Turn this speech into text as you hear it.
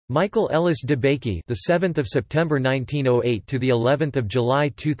Michael Ellis DeBakey, the 7th of September 1908 to the 11th of July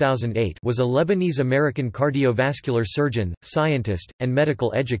 2008, was a Lebanese-American cardiovascular surgeon, scientist, and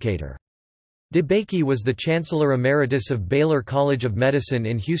medical educator. DeBakey was the Chancellor Emeritus of Baylor College of Medicine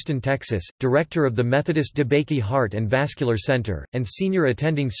in Houston, Texas, director of the Methodist DeBakey Heart and Vascular Center, and senior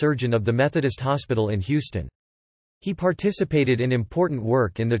attending surgeon of the Methodist Hospital in Houston. He participated in important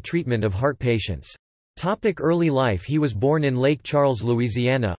work in the treatment of heart patients. Early life. He was born in Lake Charles,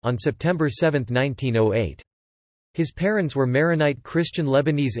 Louisiana, on September 7, 1908. His parents were Maronite Christian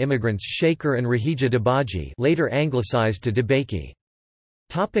Lebanese immigrants Shaker and Rahija DeBakey, later anglicized to DeBakey.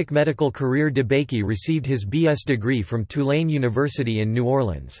 Medical career. DeBakey received his B.S. degree from Tulane University in New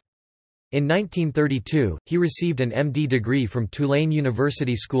Orleans. In 1932, he received an M.D. degree from Tulane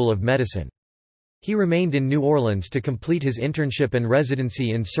University School of Medicine. He remained in New Orleans to complete his internship and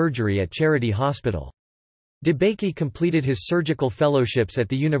residency in surgery at Charity Hospital. DeBakey completed his surgical fellowships at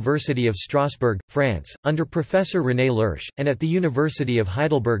the University of Strasbourg, France, under Professor René Lersch, and at the University of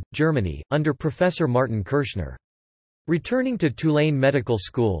Heidelberg, Germany, under Professor Martin Kirschner. Returning to Tulane Medical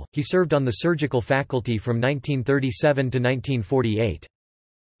School, he served on the surgical faculty from 1937 to 1948.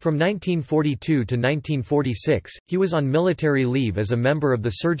 From 1942 to 1946, he was on military leave as a member of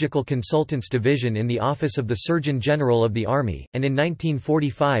the Surgical Consultants Division in the Office of the Surgeon General of the Army, and in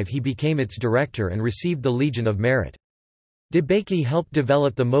 1945 he became its director and received the Legion of Merit. DeBakey helped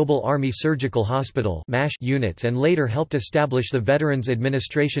develop the Mobile Army Surgical Hospital units and later helped establish the Veterans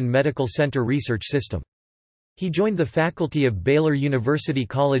Administration Medical Center Research System. He joined the faculty of Baylor University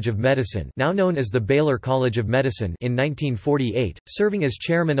College of Medicine, now known as the Baylor College of Medicine, in 1948, serving as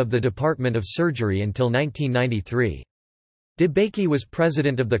chairman of the Department of Surgery until 1993. DeBakey was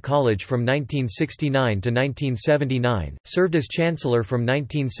president of the college from 1969 to 1979, served as chancellor from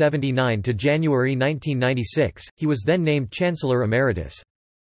 1979 to January 1996. He was then named Chancellor Emeritus.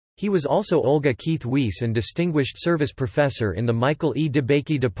 He was also Olga Keith Weiss and Distinguished Service Professor in the Michael E.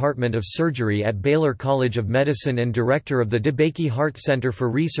 DeBakey Department of Surgery at Baylor College of Medicine and Director of the DeBakey Heart Center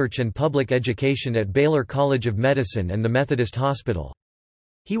for Research and Public Education at Baylor College of Medicine and the Methodist Hospital.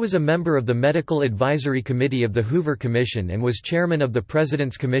 He was a member of the Medical Advisory Committee of the Hoover Commission and was chairman of the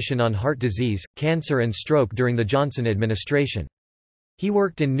President's Commission on Heart Disease, Cancer and Stroke during the Johnson administration. He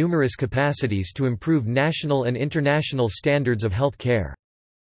worked in numerous capacities to improve national and international standards of health care.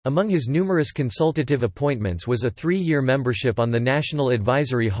 Among his numerous consultative appointments was a 3-year membership on the National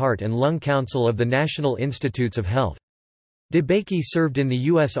Advisory Heart and Lung Council of the National Institutes of Health. DeBakey served in the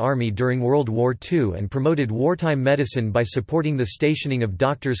U.S. Army during World War II and promoted wartime medicine by supporting the stationing of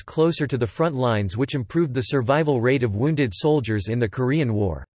doctors closer to the front lines, which improved the survival rate of wounded soldiers in the Korean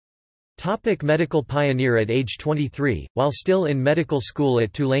War. Medical pioneer. At age 23, while still in medical school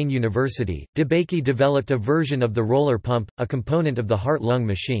at Tulane University, DeBakey developed a version of the roller pump, a component of the heart-lung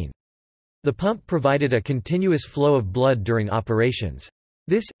machine. The pump provided a continuous flow of blood during operations.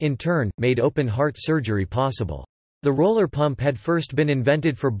 This, in turn, made open-heart surgery possible. The roller pump had first been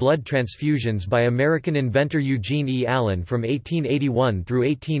invented for blood transfusions by American inventor Eugene E. Allen from 1881 through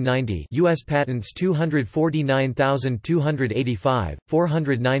 1890. U.S. patents 249,285,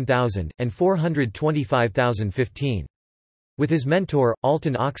 409,000, and 425,015. With his mentor,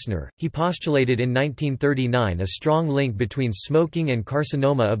 Alton Oxner, he postulated in 1939 a strong link between smoking and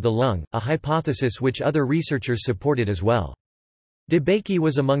carcinoma of the lung, a hypothesis which other researchers supported as well. DeBakey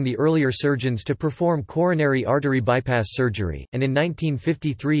was among the earlier surgeons to perform coronary artery bypass surgery, and in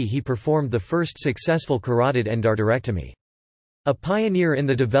 1953 he performed the first successful carotid endarterectomy. A pioneer in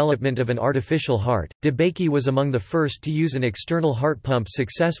the development of an artificial heart, DeBakey was among the first to use an external heart pump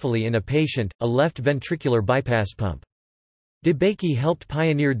successfully in a patient, a left ventricular bypass pump. DeBakey helped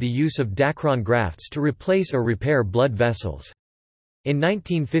pioneer the use of Dacron grafts to replace or repair blood vessels. In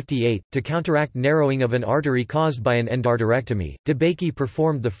 1958, to counteract narrowing of an artery caused by an endarterectomy, DeBakey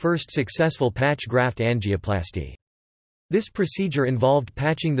performed the first successful patch graft angioplasty. This procedure involved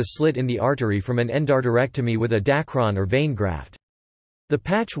patching the slit in the artery from an endarterectomy with a Dacron or vein graft. The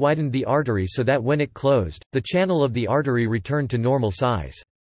patch widened the artery so that when it closed, the channel of the artery returned to normal size.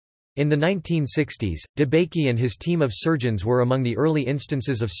 In the 1960s, DeBakey and his team of surgeons were among the early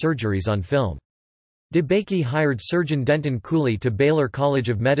instances of surgeries on film. DeBakey hired surgeon Denton Cooley to Baylor College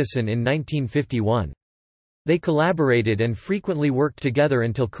of Medicine in 1951. They collaborated and frequently worked together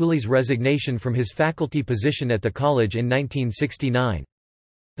until Cooley's resignation from his faculty position at the college in 1969.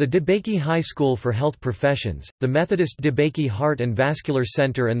 The DeBakey High School for Health Professions, the Methodist DeBakey Heart and Vascular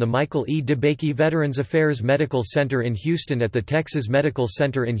Center and the Michael E. DeBakey Veterans Affairs Medical Center in Houston at the Texas Medical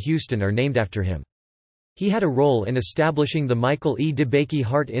Center in Houston are named after him. He had a role in establishing the Michael E. DeBakey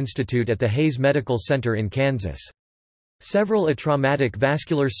Heart Institute at the Hayes Medical Center in Kansas. Several atraumatic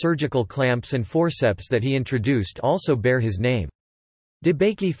vascular surgical clamps and forceps that he introduced also bear his name.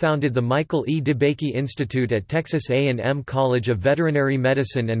 DeBakey founded the Michael E. DeBakey Institute at Texas A&M College of Veterinary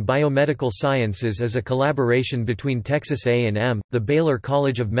Medicine and Biomedical Sciences as a collaboration between Texas A&M, the Baylor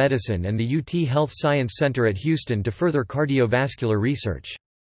College of Medicine and the UT Health Science Center at Houston to further cardiovascular research.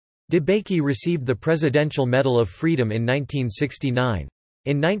 DeBakey received the Presidential Medal of Freedom in 1969.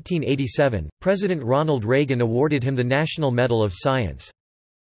 In 1987, President Ronald Reagan awarded him the National Medal of Science.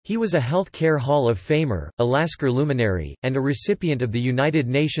 He was a Health Care Hall of Famer, a Lasker luminary, and a recipient of the United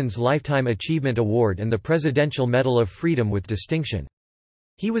Nations Lifetime Achievement Award and the Presidential Medal of Freedom with distinction.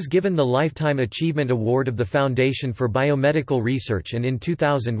 He was given the Lifetime Achievement Award of the Foundation for Biomedical Research and in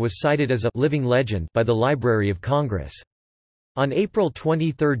 2000 was cited as a living legend by the Library of Congress. On April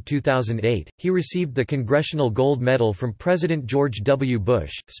 23, 2008, he received the Congressional Gold Medal from President George W.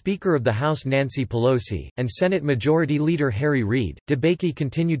 Bush, Speaker of the House Nancy Pelosi, and Senate Majority Leader Harry Reid. DeBakey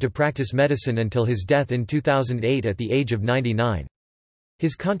continued to practice medicine until his death in 2008 at the age of 99.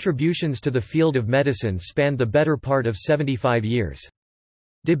 His contributions to the field of medicine spanned the better part of 75 years.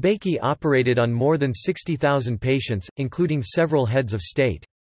 DeBakey operated on more than 60,000 patients, including several heads of state.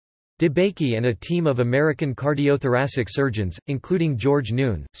 DeBakey and a team of American cardiothoracic surgeons, including George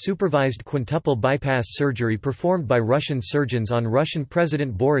Noon, supervised quintuple bypass surgery performed by Russian surgeons on Russian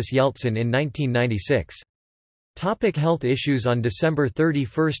President Boris Yeltsin in 1996. Health issues. On December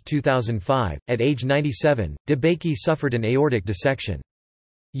 31, 2005, at age 97, DeBakey suffered an aortic dissection.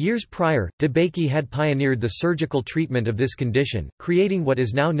 Years prior, DeBakey had pioneered the surgical treatment of this condition, creating what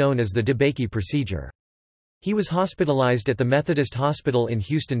is now known as the DeBakey procedure. He was hospitalized at the Methodist Hospital in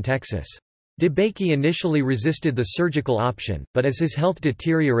Houston, Texas. DeBakey initially resisted the surgical option, but as his health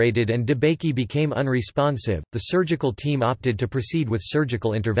deteriorated and DeBakey became unresponsive, the surgical team opted to proceed with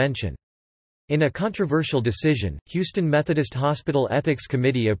surgical intervention. In a controversial decision, Houston Methodist Hospital Ethics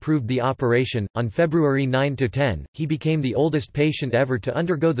Committee approved the operation. On February 9–10, he became the oldest patient ever to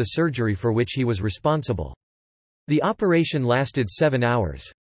undergo the surgery for which he was responsible. The operation lasted 7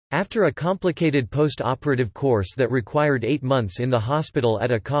 hours. After a complicated post-operative course that required 8 months in the hospital at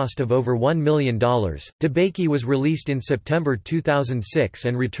a cost of over $1 million, DeBakey was released in September 2006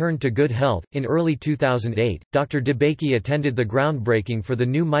 and returned to good health. In early 2008, Dr. DeBakey attended the groundbreaking for the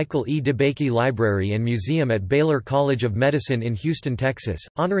new Michael E. DeBakey Library and Museum at Baylor College of Medicine in Houston, Texas,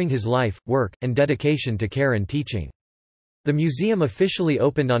 honoring his life, work, and dedication to care and teaching. The museum officially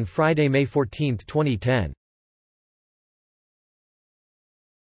opened on Friday, May 14, 2010.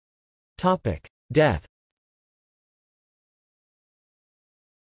 Death.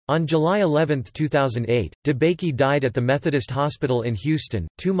 On July 11, 2008, DeBakey died at the Methodist Hospital in Houston,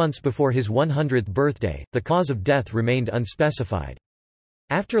 2 months before his 100th birthday. The cause of death remained unspecified.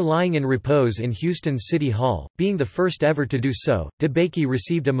 After lying in repose in Houston's City Hall, being the first ever to do so, DeBakey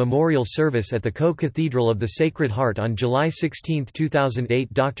received a memorial service at the Co-Cathedral of the Sacred Heart on July 16,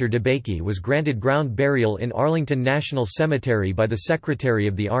 2008. Dr. DeBakey was granted ground burial in Arlington National Cemetery by the Secretary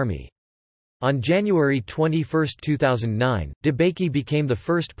of the Army. On January 21, 2009, DeBakey became the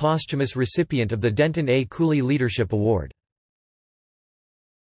first posthumous recipient of the Denton A. Cooley Leadership Award.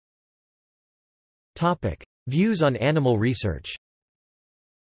 Views on animal research.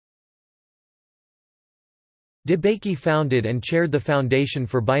 DeBakey founded and chaired the Foundation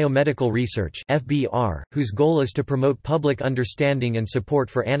for Biomedical Research (FBR), whose goal is to promote public understanding and support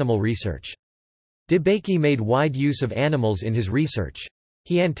for animal research. DeBakey made wide use of animals in his research.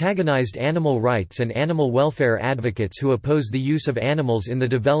 He antagonized animal rights and animal welfare advocates who oppose the use of animals in the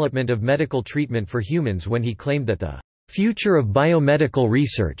development of medical treatment for humans when he claimed that the future of biomedical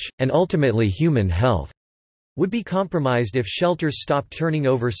research, and ultimately human health, would be compromised if shelters stopped turning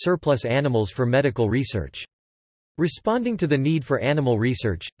over surplus animals for medical research. Responding to the need for animal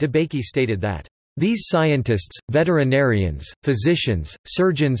research, DeBakey stated that these scientists, veterinarians, physicians,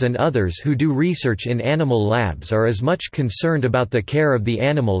 surgeons and others who do research in animal labs are as much concerned about the care of the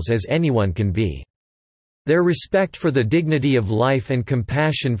animals as anyone can be. Their respect for the dignity of life and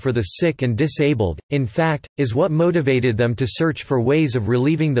compassion for the sick and disabled, in fact, is what motivated them to search for ways of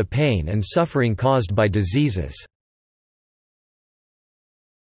relieving the pain and suffering caused by diseases.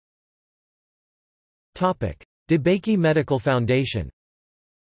 DeBakey Medical Foundation.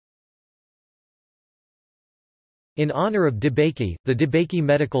 In honor of DeBakey, the DeBakey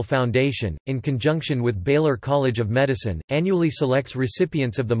Medical Foundation, in conjunction with Baylor College of Medicine, annually selects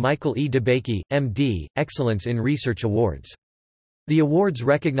recipients of the Michael E. DeBakey, M.D., Excellence in Research Awards. The awards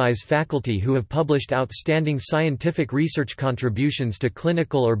recognize faculty who have published outstanding scientific research contributions to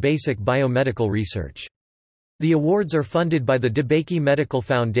clinical or basic biomedical research. The awards are funded by the DeBakey Medical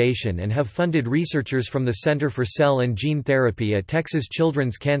Foundation and have funded researchers from the Center for Cell and Gene Therapy at Texas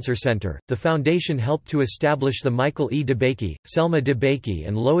Children's Cancer Center. The foundation helped to establish the Michael E. DeBakey, Selma DeBakey,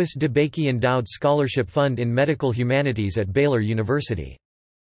 and Lois DeBakey Endowed Scholarship Fund in Medical Humanities at Baylor University.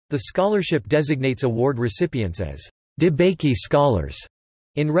 The scholarship designates award recipients as DeBakey Scholars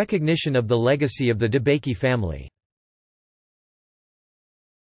in recognition of the legacy of the DeBakey family.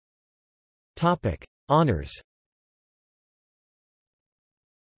 Topic: Honors.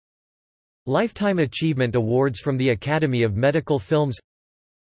 Lifetime Achievement Awards from the Academy of Medical Films,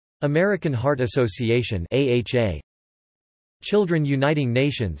 American Heart Association (AHA), Children Uniting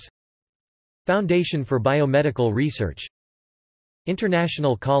Nations, Foundation for Biomedical Research,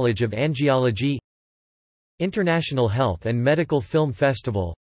 International College of Angiology, International Health and Medical Film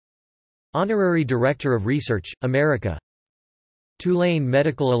Festival, Honorary Director of Research, America, Tulane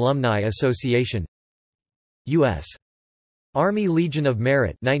Medical Alumni Association, U.S. Army Legion of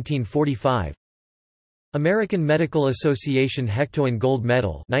Merit 1945, American Medical Association Hecktoin Gold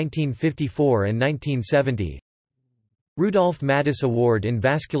Medal 1954 and 1970, Rudolph Mattis Award in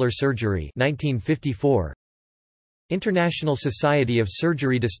Vascular Surgery 1954, International Society of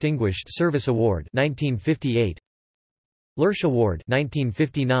Surgery Distinguished Service Award 1958, Lurch Award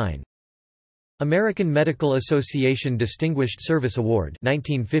 1959, American Medical Association Distinguished Service Award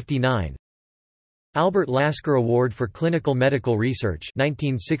 1959, Albert Lasker Award for Clinical Medical Research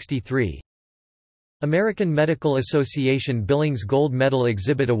 1963, American Medical Association Billings Gold Medal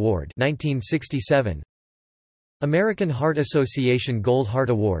Exhibit Award 1967, American Heart Association Gold Heart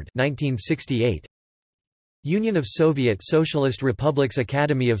Award 1968, Union of Soviet Socialist Republics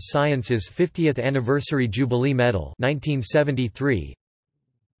Academy of Sciences 50th Anniversary Jubilee Medal 1973,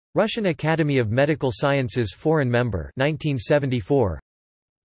 Russian Academy of Medical Sciences Foreign Member 1974,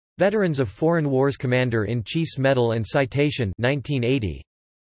 Veterans of Foreign Wars Commander-in-Chief's Medal and Citation 1980,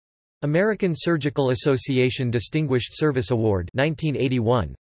 American Surgical Association Distinguished Service Award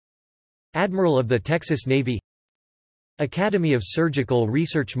 1981, Admiral of the Texas Navy, Academy of Surgical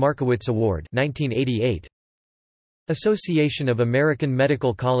Research Markowitz Award 1988, Association of American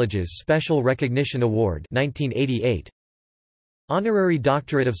Medical Colleges Special Recognition Award 1988, Honorary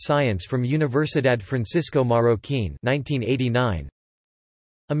Doctorate of Science from Universidad Francisco Marroquín 1989,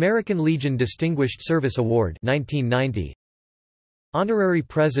 American Legion Distinguished Service Award 1990, Honorary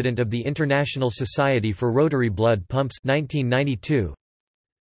President of the International Society for Rotary Blood Pumps 1992,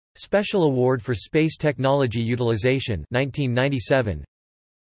 Special Award for Space Technology Utilization 1997,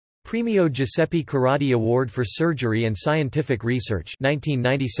 Premio Giuseppe Carati Award for Surgery and Scientific Research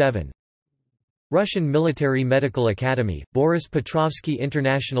 1997, Russian Military Medical Academy, Boris Petrovsky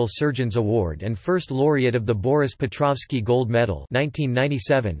International Surgeons Award and First Laureate of the Boris Petrovsky Gold Medal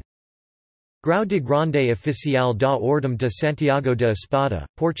 1997, Grau de Grande Oficial da Ordem de Santiago de Espada,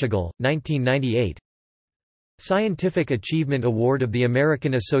 Portugal, 1998, Scientific Achievement Award of the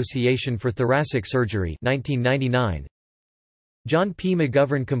American Association for Thoracic Surgery 1999, John P.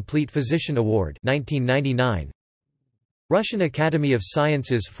 McGovern Complete Physician Award 1999, Russian Academy of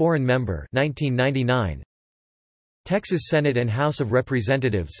Sciences Foreign Member 1999, Texas Senate and House of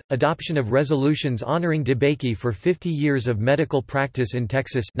Representatives, adoption of resolutions honoring DeBakey for 50 years of medical practice in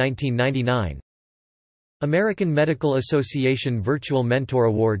Texas 1999, American Medical Association Virtual Mentor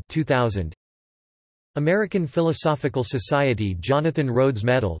Award 2000, American Philosophical Society Jonathan Rhodes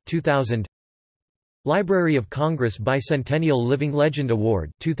Medal 2000, Library of Congress Bicentennial Living Legend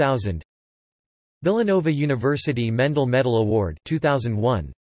Award 2000, Villanova University Mendel Medal Award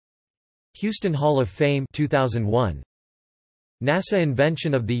 2001, Houston Hall of Fame 2001, NASA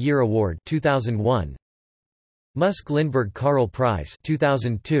Invention of the Year Award 2001, Musk-Lindbergh Karl Prize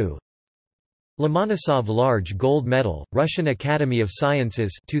 2002, Lomonosov Large Gold Medal, Russian Academy of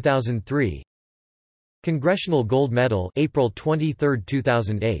Sciences 2003, Congressional Gold Medal April 23,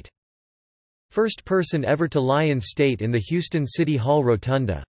 2008. First person ever to lie in state in the Houston City Hall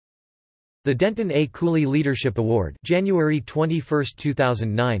Rotunda. The Denton A. Cooley Leadership Award January 21,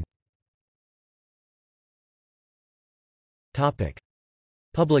 2009. Topic: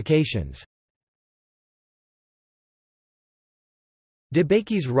 Publications.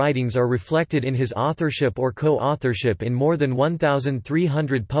 DeBakey's writings are reflected in his authorship or co-authorship in more than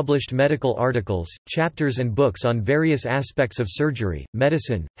 1,300 published medical articles, chapters and books on various aspects of surgery,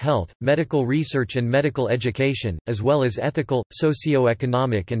 medicine, health, medical research and medical education, as well as ethical,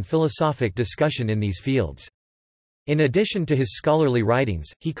 socio-economic and philosophic discussion in these fields. In addition to his scholarly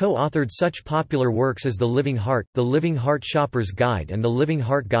writings, he co-authored such popular works as The Living Heart, The Living Heart Shopper's Guide and The Living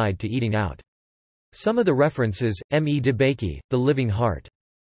Heart Guide to Eating Out. Some of the references: M. E. DeBakey, The Living Heart.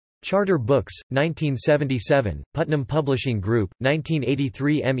 Charter Books, 1977, Putnam Publishing Group,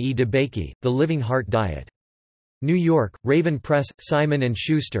 1983. M. E. DeBakey, The Living Heart Diet. New York, Raven Press, Simon &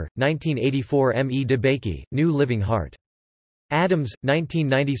 Schuster, 1984. M. E. DeBakey, New Living Heart. Adams,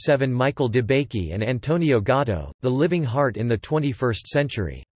 1997. Michael DeBakey and Antonio Gatto, The Living Heart in the 21st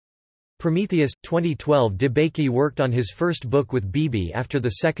Century. Prometheus, 2012. DeBakey worked on his first book with Beebe after the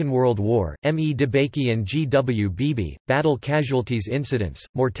Second World War. M. E. DeBakey and G. W. Beebe, Battle Casualties Incidents,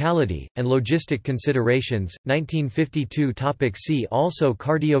 Mortality, and Logistic Considerations, 1952. See also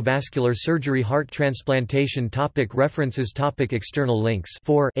Cardiovascular surgery, heart transplantation. References. External links.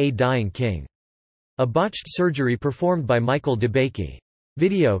 4. A Dying King. A botched surgery performed by Michael DeBakey.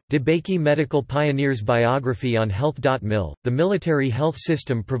 Video, DeBakey Medical Pioneers Biography on Health.mil. The military health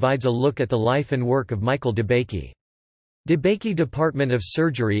system provides a look at the life and work of Michael DeBakey. DeBakey Department of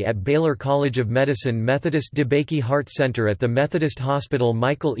Surgery at Baylor College of Medicine. Methodist DeBakey Heart Center at the Methodist Hospital.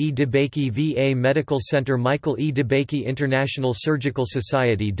 Michael E. DeBakey VA Medical Center. Michael E. DeBakey International Surgical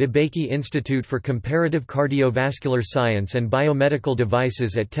Society. DeBakey Institute for Comparative Cardiovascular Science and Biomedical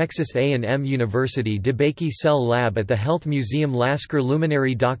Devices at Texas A&M University. DeBakey Cell Lab at the Health Museum. Lasker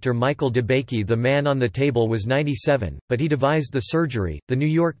luminary Dr. Michael DeBakey. The man on the table was 97, but he devised the surgery. The New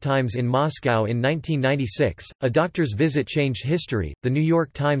York Times. In Moscow in 1996, a doctor's visit changed history. The New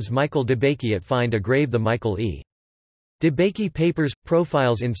York Times. Michael DeBakey at Find a Grave. The Michael E. DeBakey Papers,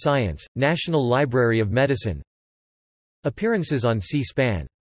 Profiles in Science, National Library of Medicine. Appearances on C-SPAN.